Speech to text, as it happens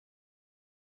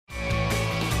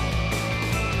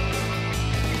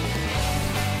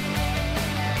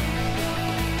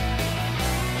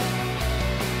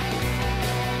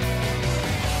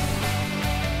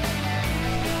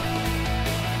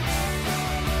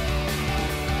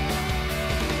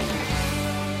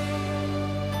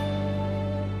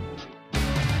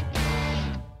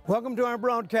Welcome to our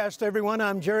broadcast, everyone.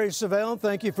 I'm Jerry Savelle.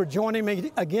 Thank you for joining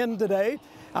me again today.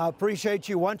 I appreciate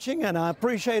you watching, and I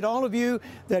appreciate all of you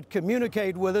that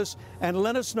communicate with us and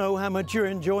let us know how much you're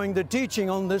enjoying the teaching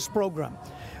on this program.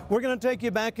 We're going to take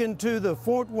you back into the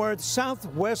Fort Worth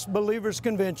Southwest Believers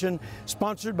Convention,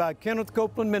 sponsored by Kenneth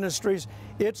Copeland Ministries.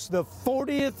 It's the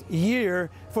 40th year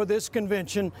for this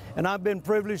convention, and I've been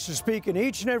privileged to speak in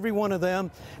each and every one of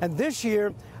them. And this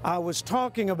year, I was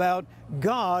talking about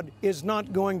God is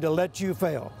not going to let you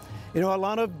fail. You know, a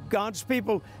lot of God's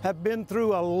people have been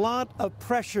through a lot of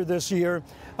pressure this year,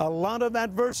 a lot of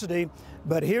adversity,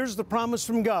 but here's the promise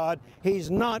from God: He's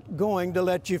not going to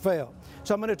let you fail.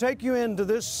 So I'm going to take you into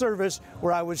this service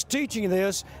where I was teaching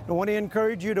this. I want to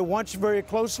encourage you to watch very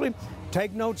closely,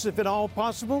 take notes if at all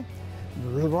possible,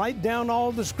 write down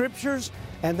all the scriptures,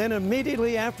 and then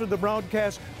immediately after the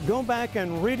broadcast, go back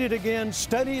and read it again,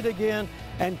 study it again,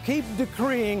 and keep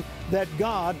decreeing that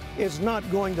God is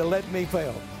not going to let me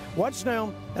fail. Watch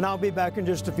now, and I'll be back in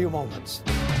just a few moments.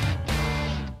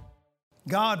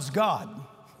 God's God,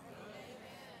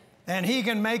 and He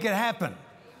can make it happen.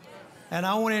 And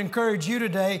I want to encourage you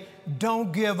today,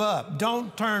 don't give up.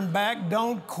 Don't turn back,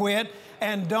 don't quit,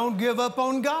 and don't give up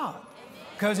on God,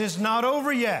 because it's not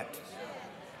over yet.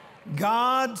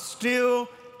 God still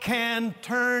can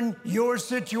turn your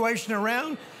situation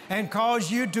around and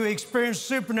cause you to experience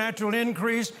supernatural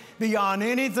increase beyond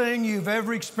anything you've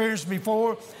ever experienced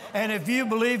before. And if you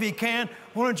believe He can,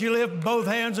 why don't you lift both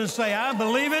hands and say, I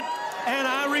believe it and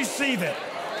I receive it.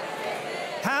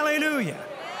 Hallelujah.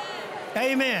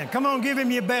 Amen. Come on, give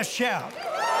Him your best shout.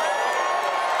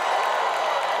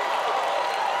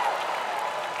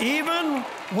 Even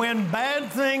when bad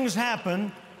things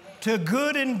happen to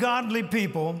good and godly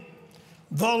people,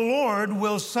 the Lord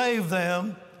will save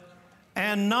them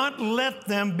and not let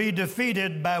them be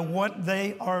defeated by what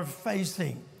they are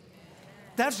facing.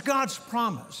 That's God's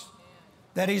promise,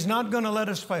 that He's not going to let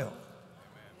us fail.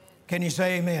 Can you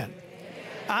say amen?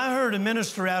 I heard a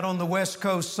minister out on the West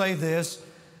Coast say this,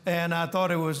 and I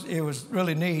thought it was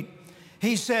really neat.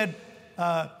 He said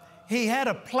he had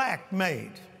a plaque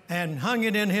made and hung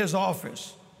it in his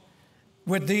office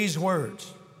with these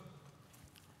words: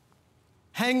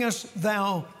 "Hangest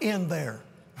thou in there."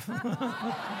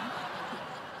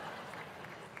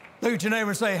 Look at your neighbor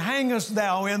and say, "Hangest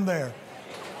thou in there."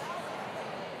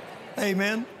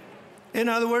 Amen. In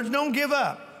other words, don't give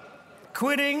up.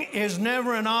 Quitting is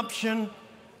never an option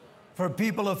for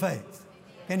people of faith.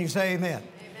 Can you say amen?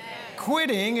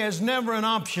 Quitting is never an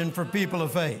option for people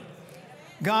of faith.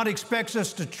 God expects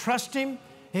us to trust Him.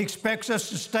 He expects us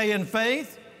to stay in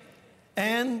faith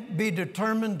and be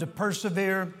determined to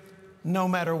persevere no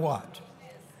matter what.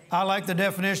 I like the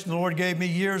definition the Lord gave me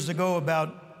years ago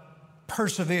about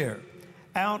persevere.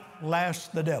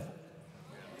 Outlast the devil.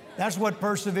 That's what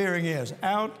persevering is,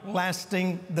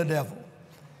 outlasting the devil.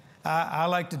 I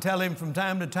like to tell him from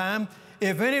time to time,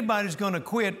 if anybody's going to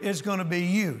quit, it's going to be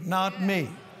you, not me.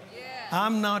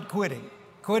 I'm not quitting.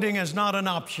 Quitting is not an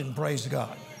option, praise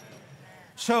God.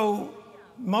 So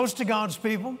most of God's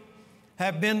people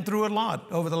have been through a lot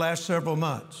over the last several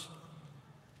months.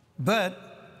 But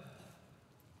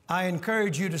I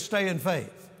encourage you to stay in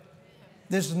faith.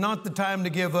 This is not the time to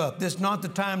give up. This is not the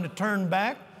time to turn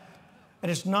back.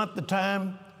 And it's not the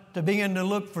time to begin to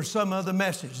look for some other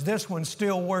message. This one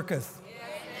still worketh.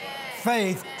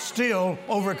 Faith still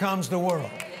overcomes the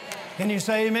world. Can you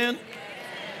say amen?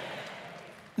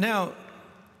 Now,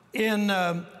 in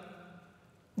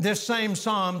this same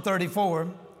Psalm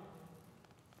 34,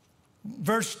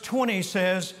 verse 20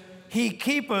 says, He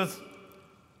keepeth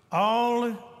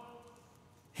all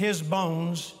His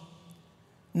bones,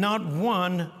 not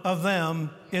one of them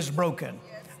is broken.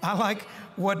 I like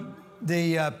what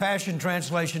the Passion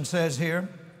Translation says here.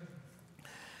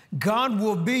 God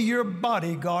will be your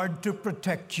bodyguard to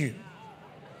protect you.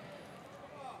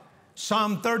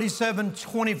 Psalm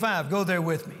 37:25, go there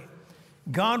with me.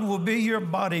 God will be your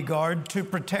bodyguard to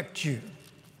protect you.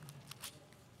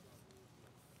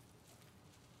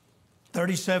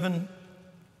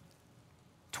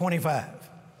 37:25.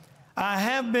 I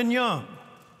have been young,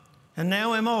 and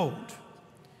now am old.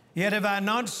 Yet have I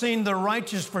not seen the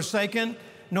righteous forsaken,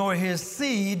 nor his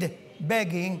seed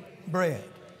begging bread.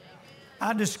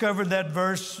 I discovered that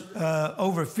verse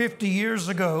over 50 years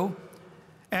ago,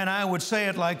 and I would say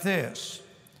it like this: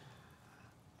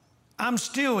 I'm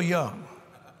still young.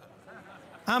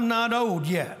 I'm not old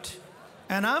yet,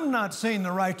 and I'm not seeing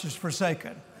the righteous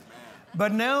forsaken.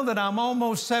 But now that I'm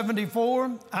almost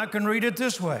 74, I can read it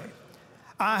this way: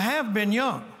 I have been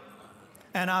young,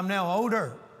 and I'm now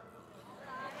older.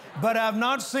 But I've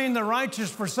not seen the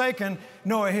righteous forsaken,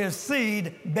 nor his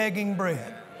seed begging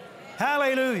bread.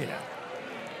 Hallelujah.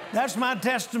 That's my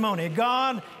testimony.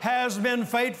 God has been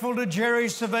faithful to Jerry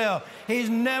Savelle. He's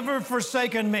never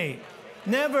forsaken me.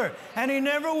 Never. And He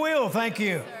never will. Thank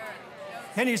you.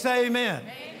 Can you say amen?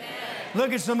 Amen.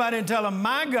 Look at somebody and tell them,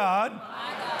 my God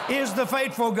is the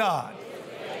faithful God.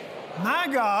 My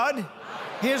God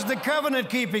is the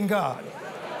covenant-keeping God.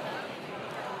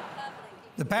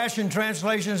 The Passion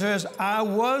Translation says, I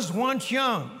was once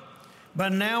young,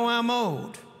 but now I'm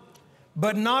old.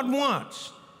 But not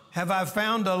once have I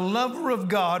found a lover of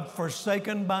God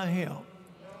forsaken by Him.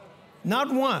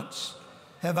 Not once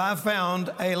have I found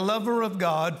a lover of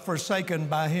God forsaken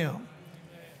by Him.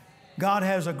 God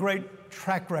has a great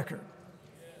track record.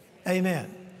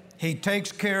 Amen. He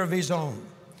takes care of His own.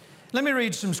 Let me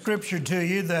read some scripture to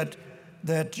you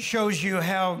that shows you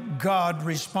how God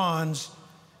responds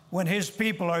when His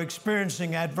people are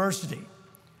experiencing adversity.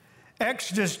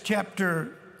 Exodus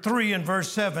chapter 3 and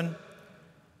verse 7,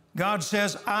 God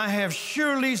says, I have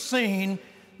surely seen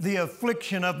the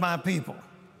affliction of my people.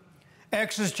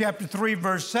 Exodus chapter 3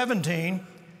 verse 17,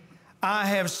 I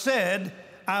have said,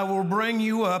 I will bring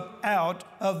you up out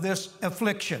of this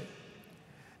affliction.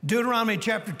 Deuteronomy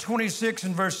chapter 26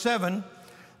 and verse 7,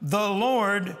 the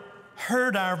Lord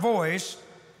heard our voice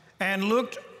and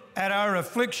looked at our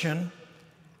affliction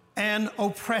and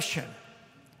oppression.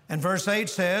 And verse 8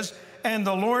 says, and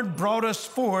the Lord brought us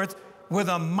forth with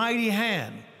a mighty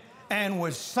hand and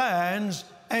with signs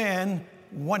and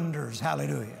wonders.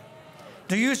 Hallelujah.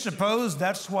 Do you suppose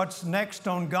that's what's next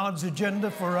on God's agenda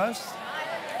for us?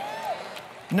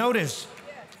 Notice,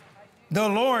 the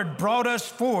Lord brought us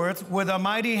forth with a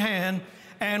mighty hand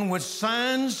and with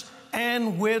signs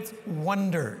and with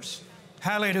wonders.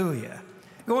 Hallelujah.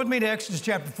 Go with me to Exodus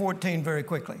chapter 14 very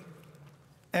quickly.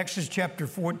 Exodus chapter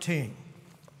 14.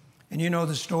 And you know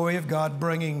the story of God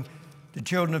bringing the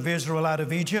children of Israel out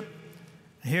of Egypt.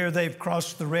 Here they've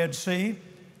crossed the Red Sea.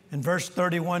 And verse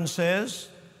 31 says,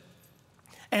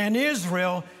 and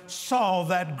Israel saw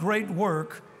that great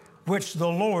work which the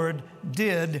Lord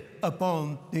did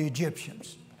upon the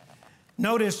Egyptians.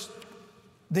 Notice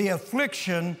the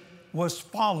affliction was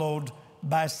followed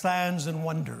by signs and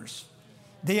wonders.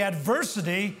 The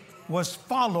adversity was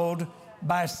followed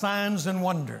by signs and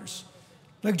wonders.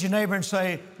 Look at your neighbor and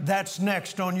say, that's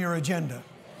next on your agenda.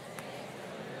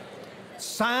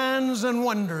 Signs and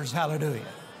wonders, hallelujah.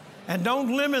 And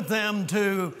don't limit them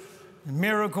to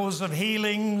miracles of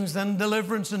healings and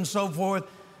deliverance and so forth.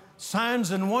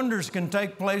 Signs and wonders can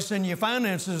take place in your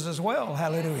finances as well,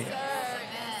 hallelujah.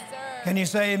 Yes, can you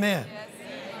say amen? Yes,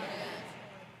 amen?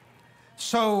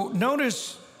 So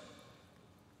notice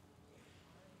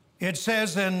it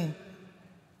says in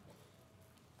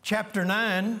chapter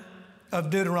 9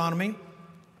 of Deuteronomy,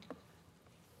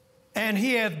 and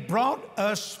He hath brought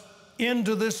us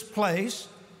into this place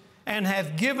and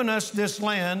hath given us this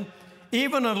land,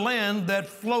 even a land that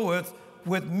floweth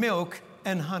with milk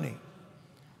and honey.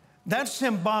 That's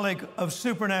symbolic of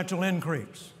supernatural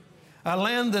increase. A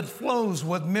land that flows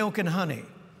with milk and honey.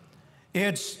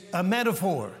 It's a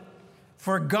metaphor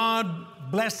for God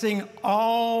blessing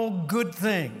all good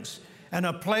things and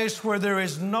a place where there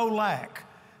is no lack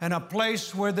and a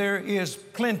place where there is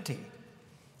plenty.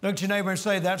 Look at your neighbor and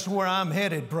say, that's where I'm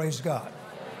headed, praise God.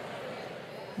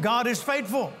 God is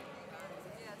faithful.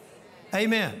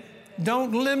 Amen.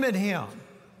 Don't limit Him.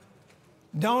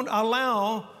 Don't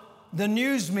allow the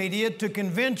news media to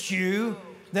convince you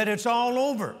that it's all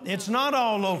over. It's not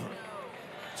all over.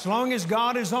 As long as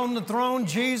God is on the throne,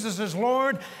 Jesus is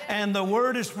Lord, and the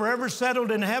word is forever settled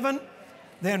in heaven,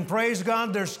 then praise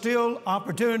God, there's still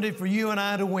opportunity for you and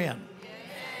I to win. Amen.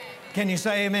 Can you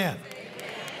say amen?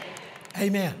 Amen.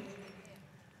 Amen.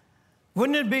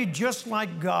 Wouldn't it be just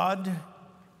like God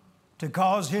to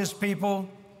cause His people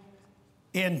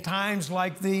in times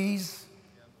like these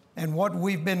and what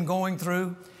we've been going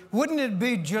through? Wouldn't it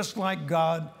be just like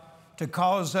God to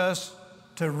cause us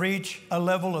to reach a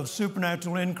level of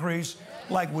supernatural increase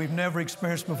like we've never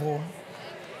experienced before?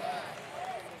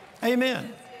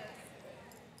 Amen.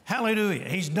 Hallelujah.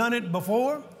 He's done it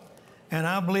before, and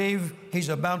I believe He's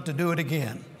about to do it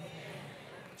again.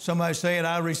 Somebody say it,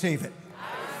 I receive it.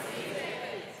 I receive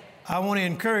it. I want to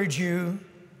encourage you,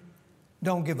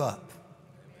 don't give up.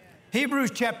 Hebrews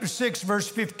chapter 6, verse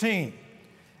 15.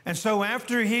 And so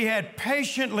after he had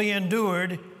patiently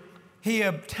endured, he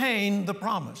obtained the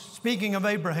promise. Speaking of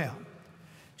Abraham.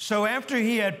 So after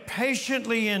he had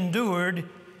patiently endured,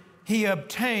 he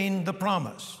obtained the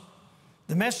promise.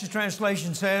 The Message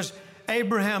translation says,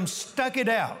 Abraham stuck it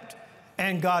out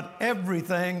and got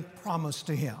everything promised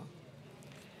to him.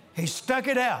 He stuck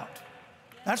it out.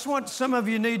 That's what some of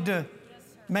you need to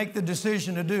make the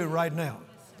decision to do right now.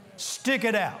 Stick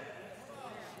it out.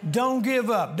 Don't give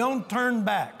up. Don't turn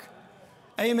back.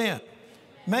 Amen.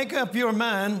 Make up your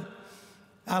mind.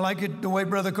 I like it the way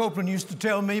Brother Copeland used to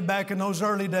tell me back in those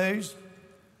early days,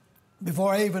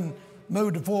 before I even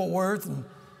moved to Fort Worth and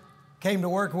came to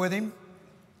work with him.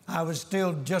 I was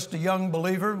still just a young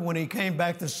believer when he came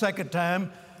back the second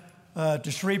time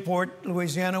to Shreveport,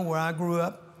 Louisiana, where I grew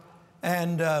up.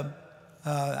 And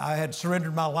I had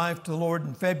surrendered my life to the Lord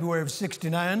in February of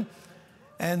 '69.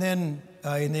 And then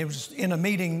and it was in a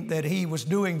meeting that he was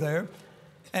doing there.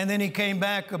 And then he came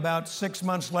back about 6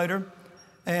 months later.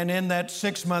 And in that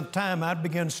 6-month time, I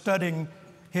began studying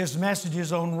his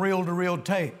messages on reel-to-reel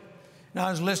tape. And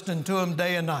I was listening to him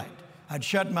day and night. I'd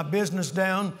shut my business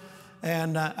down,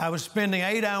 and I was spending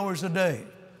 8 hours a day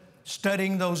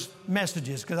studying those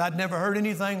messages because I'd never heard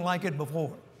anything like it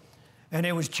before. And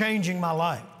it was changing my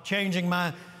life, changing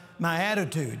my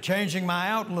attitude, changing my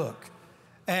outlook.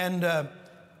 And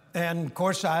of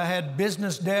course, I had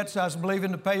business debts I was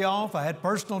believing to pay off. I had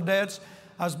personal debts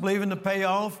I was believing to pay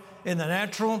off. In the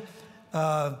natural,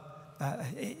 I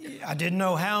didn't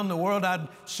know how in the world I'd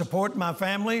support my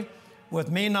family with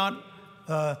me not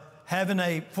having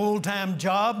a full-time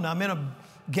job. And I'm in a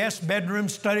guest bedroom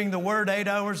studying the Word 8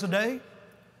 hours a day.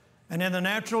 And in the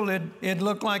natural, it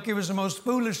looked like it was the most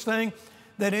foolish thing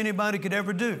that anybody could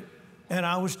ever do. And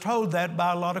I was told that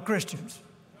by a lot of Christians,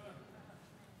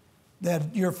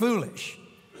 that you're foolish.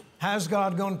 How's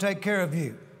God going to take care of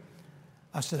you?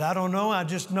 I said, I don't know. I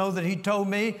just know that He told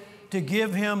me to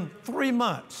give Him 3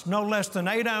 months, no less than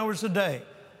 8 hours a day,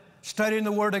 studying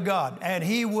the Word of God. And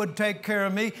He would take care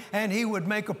of me, and He would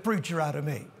make a preacher out of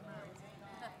me.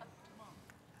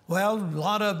 Well, a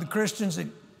lot of the Christians that,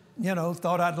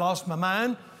 thought I'd lost my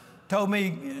mind told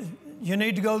me, you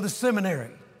need to go to the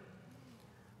seminary.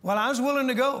 Well, I was willing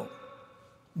to go.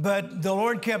 But the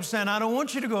Lord kept saying, I don't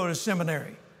want you to go to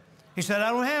seminary. He said,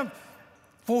 I don't have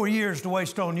 4 years to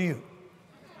waste on you.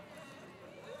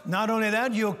 Not only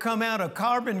that, you'll come out a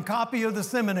carbon copy of the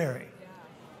seminary.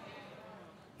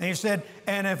 And he said,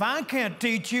 and if I can't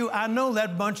teach you, I know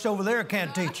that bunch over there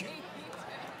can't teach you.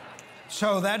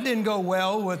 So that didn't go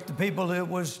well with the people that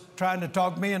was trying to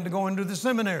talk me into going to the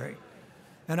seminary.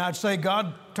 And I'd say,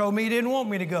 God told me He didn't want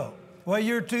me to go. Well,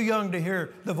 you're too young to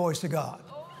hear the voice of God.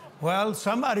 Well,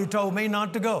 somebody told me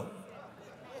not to go.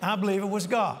 I believe it was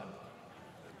God.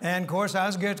 And, of course, I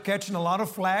was catching a lot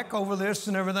of flack over this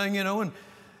and everything,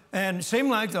 and it seemed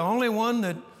like the only one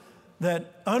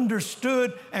that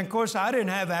understood, and, of course, I didn't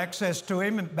have access to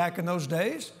him back in those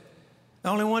days. The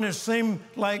only one that seemed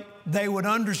like they would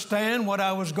understand what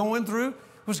I was going through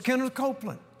was Kenneth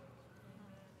Copeland.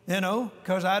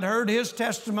 Because I'd heard his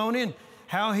testimony and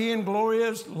how he and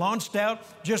Gloria launched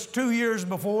out just 2 years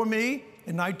before me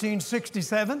in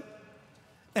 1967.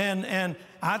 And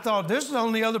I thought, this is the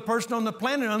only other person on the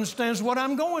planet that understands what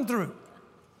I'm going through.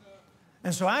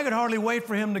 And so I could hardly wait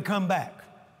for him to come back.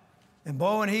 And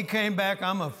boy, when he came back,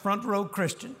 I'm a front row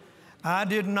Christian. I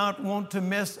did not want to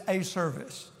miss a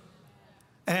service.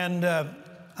 And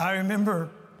I remember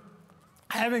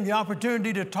having the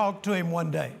opportunity to talk to him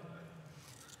one day.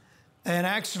 And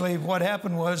actually what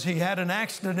happened was he had an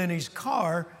accident in his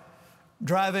car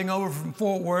driving over from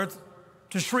Fort Worth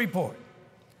to Shreveport.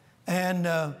 And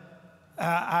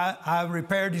I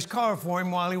repaired his car for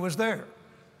him while he was there.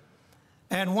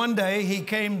 And one day he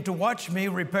came to watch me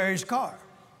repair his car.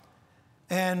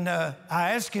 And I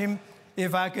asked him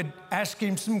if I could ask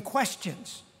him some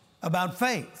questions about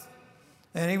faith.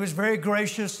 And he was very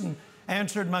gracious and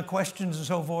answered my questions and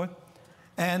so forth.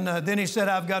 And then he said,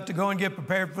 I've got to go and get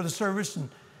prepared for the service, and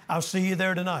I'll see you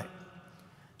there tonight.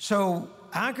 So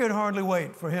I could hardly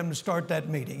wait for him to start that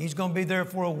meeting. He's going to be there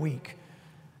for a week.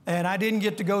 And I didn't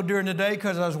get to go during the day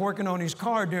because I was working on his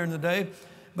car during the day,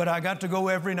 but I got to go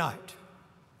every night.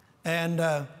 And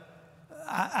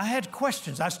I had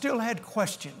questions. I still had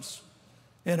questions,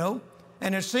 and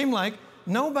it seemed like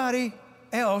nobody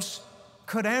else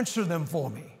could answer them for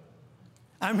me.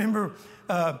 I remember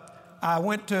I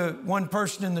went to one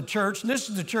person in the church, and this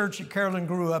is the church that Carolyn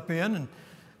grew up in,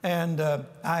 and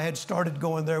I had started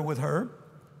going there with her.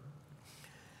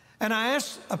 And I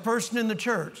asked a person in the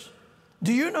church,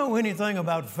 do you know anything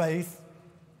about faith?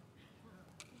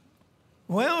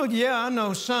 Well, yeah, I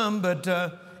know some, but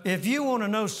if you want to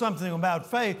know something about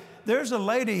faith, there's a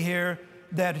lady here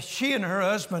that she and her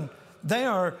husband, they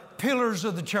are pillars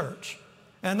of the church.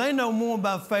 And they know more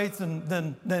about faith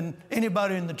than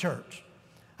anybody in the church.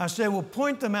 I said, well,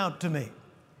 point them out to me.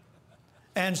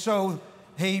 And so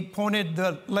he pointed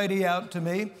the lady out to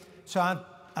me. So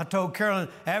I told Carolyn,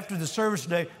 after the service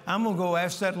today, I'm going to go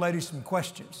ask that lady some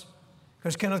questions.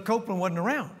 because Kenneth Copeland wasn't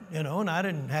around, and I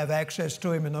didn't have access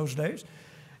to him in those days.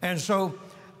 And so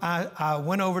I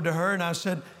went over to her and I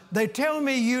said, they tell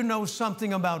me you know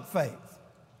something about faith.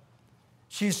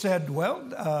 She said,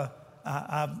 well,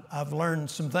 I've learned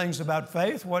some things about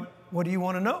faith. What do you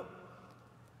want to know?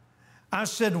 I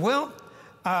said, well,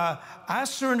 I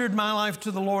surrendered my life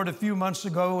to the Lord a few months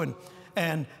ago,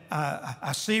 and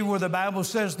I see where the Bible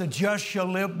says the just shall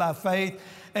live by faith,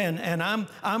 and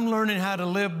I'm learning how to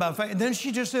live by faith. And then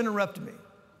she just interrupted me.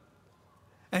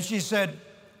 And she said,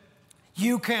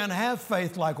 you can't have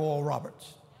faith like Oral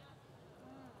Roberts.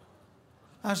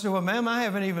 I said, well, ma'am, I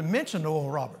haven't even mentioned Oral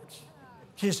Roberts.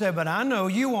 She said, but I know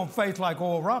you want faith like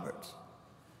Oral Roberts.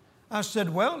 I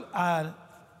said, well, I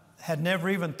had never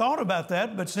even thought about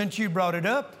that, but since you brought it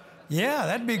up, yeah,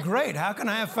 that'd be great. How can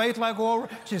I have faith like Oral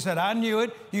Roberts? She said, I knew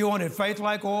it. You wanted faith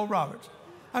like Oral Roberts.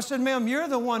 I said, ma'am, you're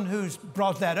the one who's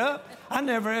brought that up. I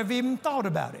never have even thought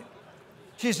about it.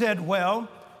 She said, well,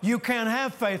 you can't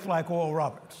have faith like Oral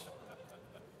Roberts.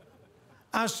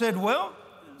 I said, well,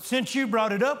 since you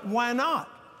brought it up, why not?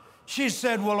 She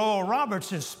said, well, Oral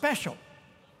Roberts is special.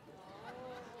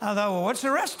 I thought, well, what's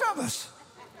the rest of us?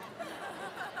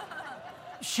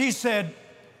 She said,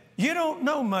 you don't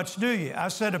know much, do you? I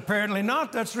said, apparently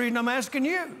not. That's the reason I'm asking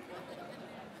you.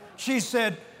 She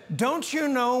said, don't you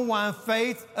know why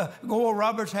Oral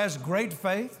Roberts has great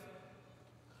faith?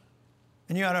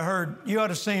 And you ought to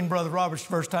have seen Brother Roberts the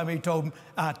first time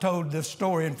I told this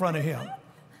story in front of him.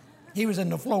 He was in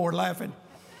the floor laughing.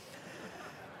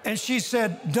 And she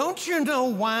said, don't you know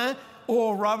why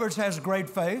Oral Roberts has great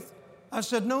faith? I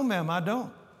said, no, ma'am, I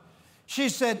don't. She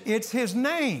said, it's his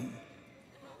name.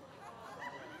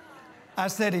 I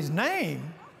said, his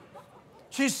name?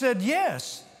 She said,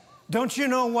 yes. Don't you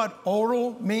know what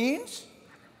oral means?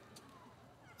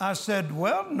 I said,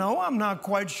 well, no, I'm not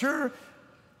quite sure.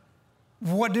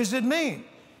 What does it mean?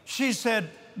 She said,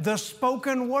 the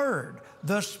spoken word,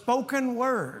 the spoken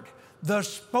word, the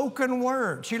spoken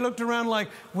word. She looked around like,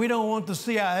 we don't want the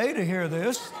CIA to hear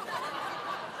this.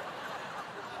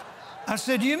 I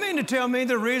said, you mean to tell me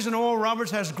the reason Oral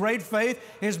Roberts has great faith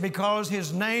is because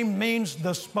his name means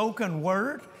the spoken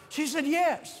word? She said,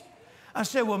 yes. I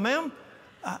said, well, ma'am,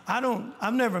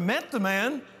 I've never met the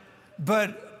man,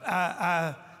 but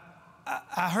I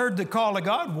heard the call of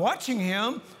God watching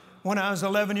him when I was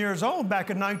 11 years old back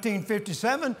in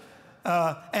 1957,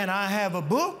 and I have a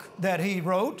book that he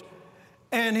wrote,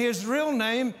 and his real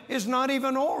name is not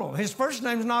even Oral. His first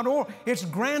name is not Oral. It's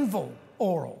Granville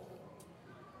Oral.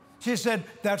 She said,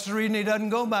 that's the reason he doesn't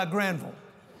go by Granville.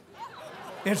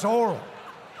 It's Oral.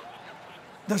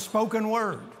 The spoken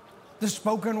word, the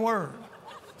spoken word,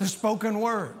 the spoken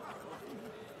word.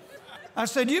 I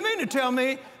said, you mean to tell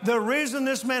me the reason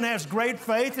this man has great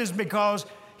faith is because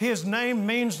his name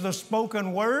means the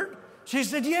spoken word? She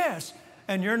said, yes.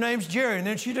 And your name's Jerry. And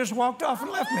then she just walked off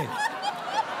and left me.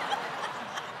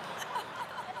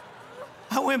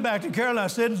 I went back to Carol. I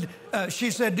said,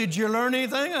 she said, did you learn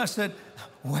anything? I said,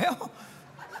 well,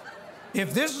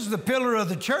 if this is the pillar of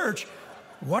the church,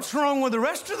 what's wrong with the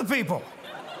rest of the people?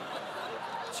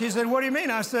 She said, what do you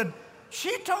mean? I said,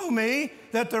 she told me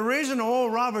that the reason Oral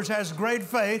Roberts has great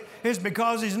faith is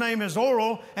because his name is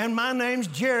Oral and my name's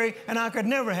Jerry, and I could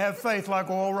never have faith like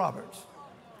Oral Roberts.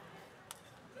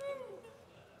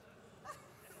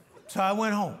 So I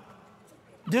went home,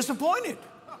 disappointed.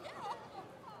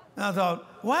 I thought,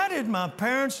 why did my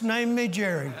parents name me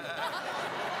Jerry?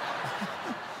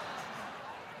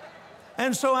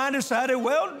 And so I decided,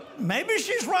 well, maybe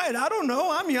she's right. I don't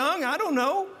know. I'm young. I don't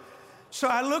know. So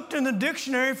I looked in the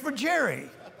dictionary for Jerry.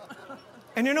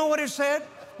 And you know what it said?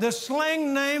 The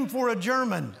slang name for a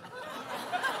German.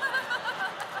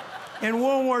 In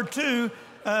World War II,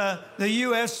 the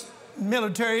U.S.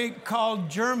 military called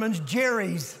Germans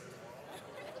Jerrys.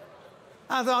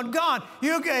 I thought, God,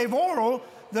 you gave Oral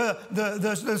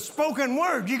the spoken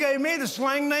word. You gave me the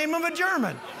slang name of a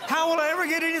German. How will I ever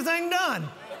get anything done?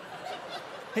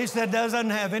 He said, doesn't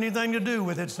have anything to do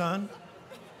with it, son.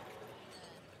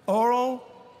 Oral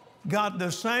got the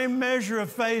same measure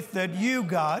of faith that you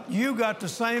got. You got the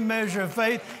same measure of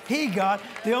faith he got.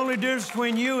 The only difference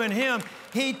between you and him,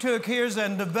 he took his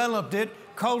and developed it,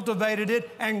 cultivated it,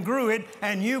 and grew it,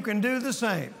 and you can do the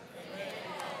same.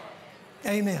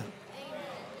 Amen. Amen.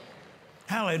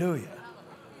 Hallelujah.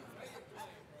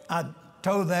 I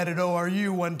told that at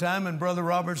ORU one time, and Brother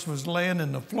Roberts was laying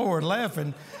on the floor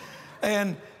laughing.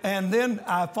 And then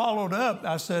I followed up.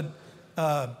 I said,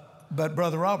 but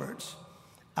Brother Roberts,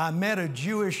 I met a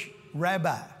Jewish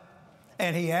rabbi,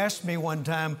 and he asked me one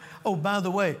time, oh, by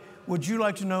the way, would you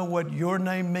like to know what your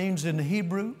name means in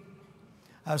Hebrew?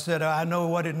 I said, I know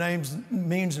what it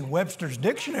means in Webster's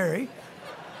dictionary.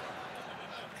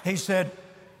 He said,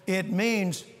 it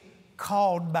means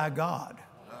called by God.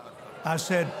 I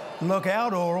said, look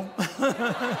out, Oral.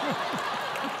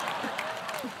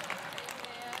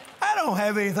 I don't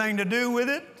have anything to do with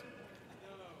it.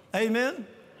 Amen?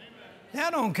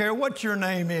 I don't care what your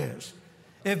name is.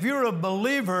 If you're a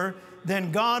believer,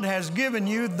 then God has given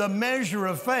you the measure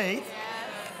of faith.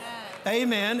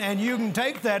 Amen. And you can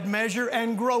take that measure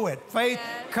and grow it. Faith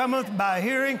cometh by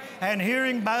hearing, and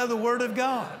hearing by the word of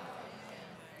God.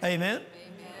 Amen.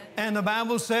 And the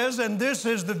Bible says, and this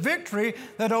is the victory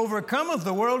that overcometh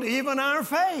the world, even our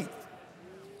faith.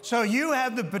 So you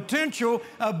have the potential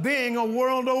of being a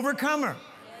world overcomer.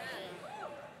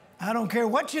 I don't care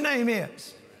what your name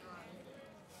is.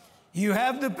 You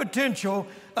have the potential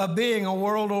of being a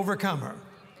world overcomer.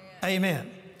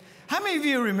 Amen. How many of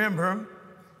you remember,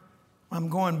 I'm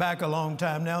going back a long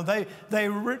time now, they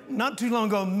not too long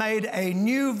ago made a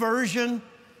new version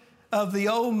of the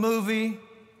old movie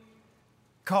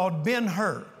called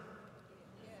Ben-Hur.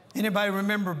 Anybody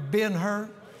remember Ben-Hur?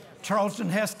 Charlton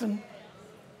Heston?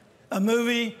 A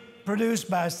movie produced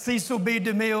by Cecil B.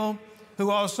 DeMille,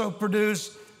 who also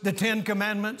produced The Ten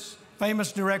Commandments,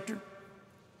 famous director.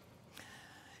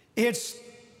 It's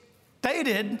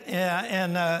stated,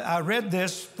 and I read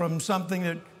this from something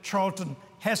that Charlton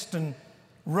Heston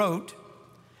wrote,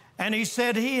 and he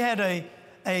said he had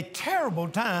a terrible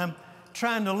time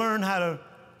trying to learn how to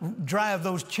drive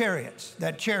those chariots,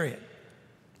 that chariot.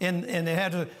 And they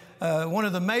had one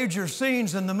of the major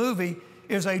scenes in the movie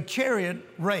is a chariot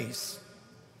race.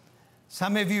 So how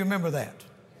many of you remember that?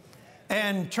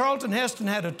 And Charlton Heston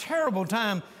had a terrible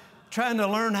time trying to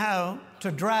learn how to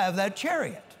drive that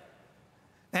chariot.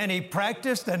 And he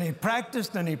practiced and he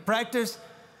practiced and he practiced,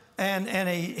 and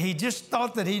he just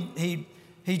thought that he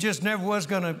just never was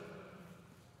going to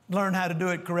learn how to do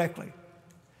it correctly.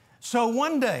 So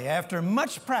one day, after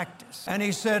much practice, and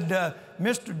he said,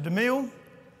 Mr. DeMille,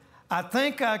 I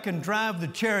think I can drive the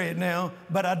chariot now,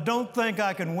 but I don't think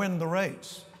I can win the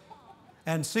race.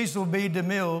 And Cecil B.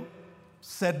 DeMille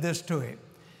said this to him: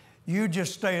 you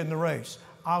just stay in the race.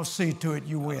 I'll see to it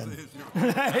you win.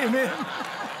 Amen.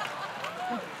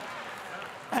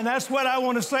 And that's what I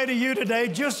want to say to you today.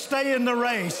 Just stay in the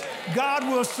race. God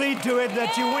will see to it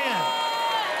that you win.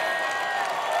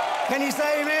 Can you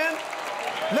say amen?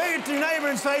 Look at your neighbor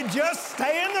and say, just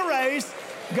stay in the race.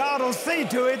 God will see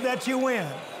to it that you win.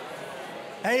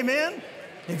 Amen?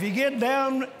 If you get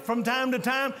down from time to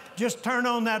time, just turn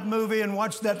on that movie and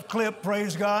watch that clip,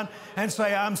 praise God, and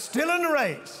say, I'm still in the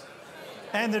race.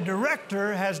 And the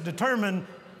director has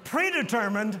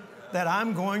predetermined that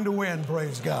I'm going to win,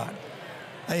 praise God.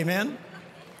 Amen.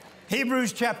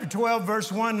 Hebrews chapter 12,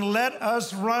 verse 1, let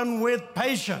us run with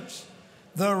patience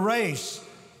the race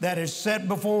that is set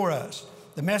before us.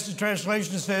 The Message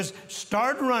translation says,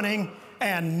 start running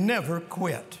and never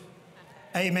quit.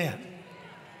 Amen.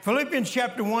 Philippians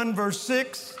chapter 1, verse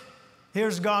 6,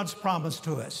 here's God's promise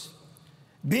to us.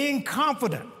 Being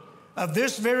confident of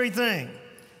this very thing,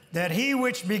 that he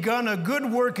which begun a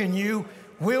good work in you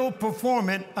will perform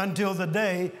it until the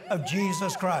day of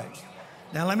Jesus Christ.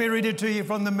 Now, let me read it to you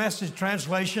from the Message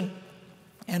translation,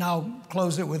 and I'll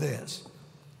close it with this.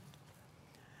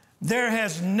 There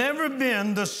has never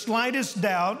been the slightest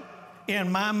doubt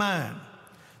in my mind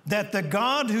that the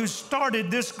God who started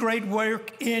this great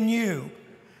work in you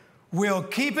will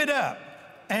keep it up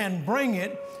and bring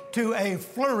it to a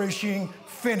flourishing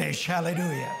finish.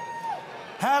 Hallelujah.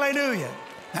 Hallelujah.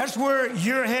 That's where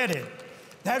you're headed.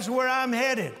 That's where I'm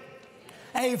headed.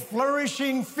 A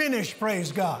flourishing finish,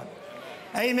 praise God.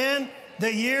 Amen.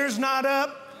 The year's not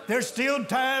up. There's still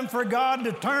time for God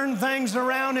to turn things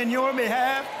around in your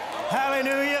behalf.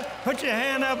 Hallelujah. Put your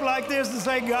hand up like this and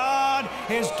say, God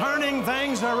is turning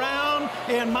things around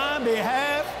in my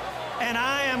behalf, and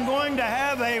I am going to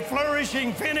have a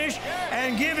flourishing finish.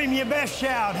 And give him your best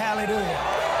shout. Hallelujah.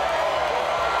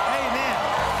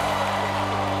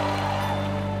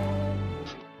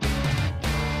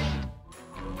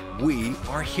 Amen. We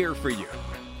are here for you.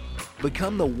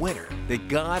 Become the winner that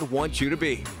God wants you to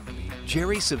be.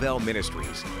 Jerry Savelle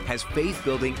Ministries has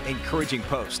faith-building, encouraging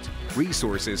posts,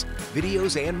 resources,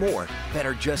 videos, and more that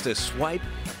are just a swipe,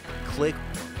 click,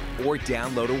 or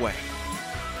download away.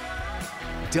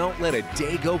 Don't let a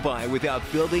day go by without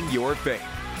building your faith.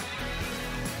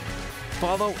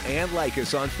 Follow and like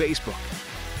us on Facebook,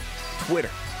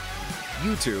 Twitter,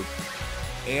 YouTube,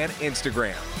 and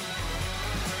Instagram.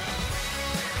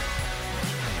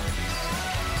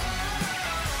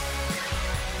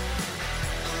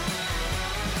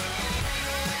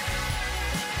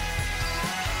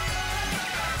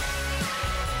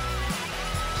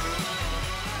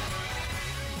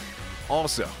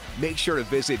 Also, make sure to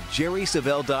visit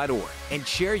jerrysavelle.org and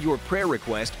share your prayer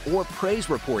request or praise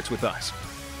reports with us.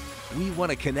 We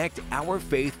want to connect our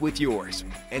faith with yours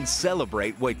and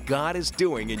celebrate what God is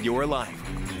doing in your life.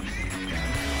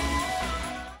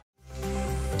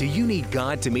 Do you need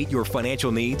God to meet your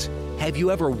financial needs? Have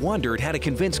you ever wondered how to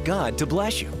convince God to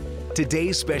bless you?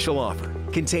 Today's special offer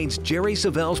contains Jerry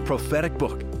Savelle's prophetic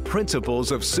book,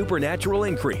 Principles of Supernatural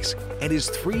Increase, and his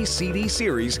 3 CD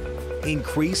series,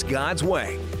 Increase God's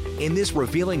Way. In this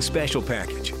revealing special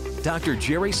package, Dr.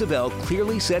 Jerry Savelle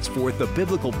clearly sets forth the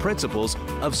biblical principles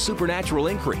of supernatural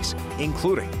increase,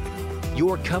 including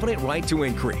your covenant right to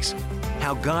increase,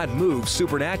 how God moves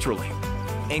supernaturally,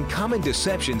 and common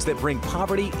deceptions that bring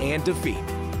poverty and defeat.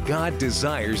 God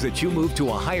desires that you move to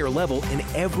a higher level in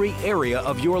every area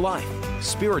of your life,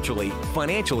 spiritually,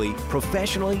 financially,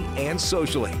 professionally, and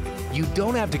socially. You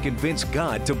don't have to convince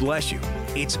God to bless you.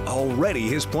 It's already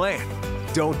His plan.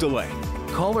 Don't delay.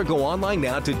 Call or go online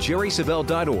now to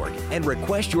jerrysavelle.org and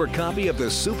request your copy of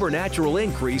the Supernatural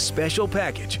Increase Special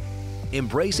Package.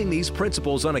 Embracing these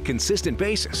principles on a consistent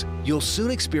basis, you'll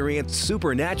soon experience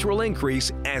supernatural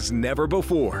increase as never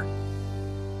before.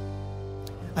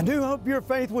 I do hope your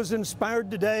faith was inspired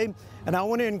today, and I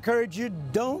want to encourage you,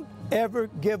 don't ever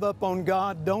give up on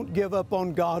God. Don't give up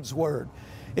on God's Word.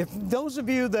 If those of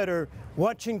you that are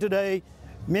watching today,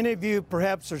 many of you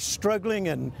perhaps are struggling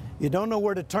and you don't know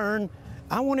where to turn,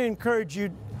 I want to encourage you,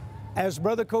 as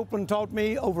Brother Copeland taught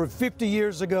me over 50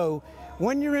 years ago,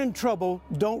 when you're in trouble,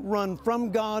 don't run from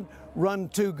God, run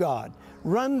to God.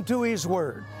 Run to His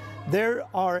Word. There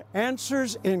are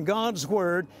answers in God's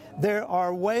Word. There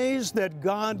are ways that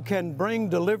God can bring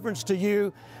deliverance to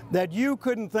you that you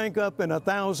couldn't think up in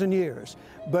 1,000 years.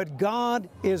 But God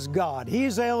is God.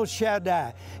 He's El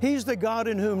Shaddai. He's the God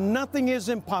in whom nothing is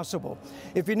impossible.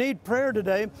 If you need prayer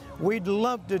today, we'd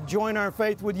love to join our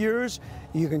faith with yours.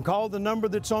 You can call the number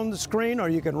that's on the screen, or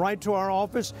you can write to our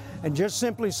office and just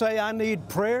simply say, I need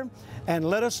prayer, and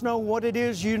let us know what it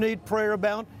is you need prayer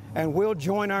about, and we'll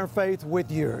join our faith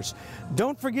with yours.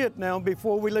 Don't forget now,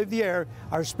 before we leave the air,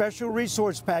 our special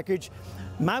resource package,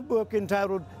 my book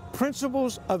entitled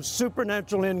Principles of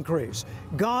Supernatural Increase.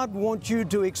 God wants you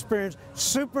to experience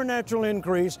supernatural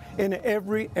increase in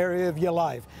every area of your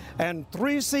life. And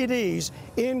 3 CDs,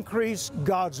 Increase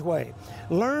God's Way.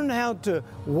 Learn how to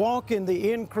walk in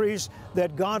the increase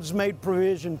that God's made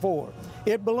provision for.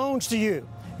 It belongs to you.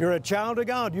 You're a child of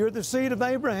God. You're the seed of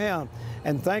Abraham.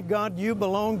 And thank God you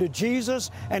belong to Jesus,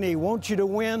 and He wants you to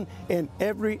win in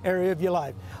every area of your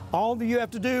life. All that you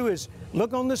have to do is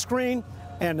look on the screen,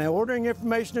 and the ordering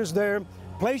information is there.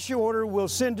 Place your order. We'll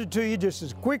send it to you just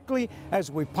as quickly as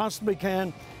we possibly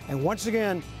can. And once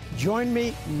again, join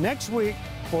me next week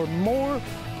for more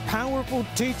powerful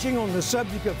teaching on the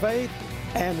subject of faith.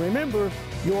 And remember,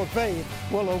 your faith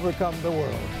will overcome the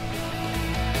world.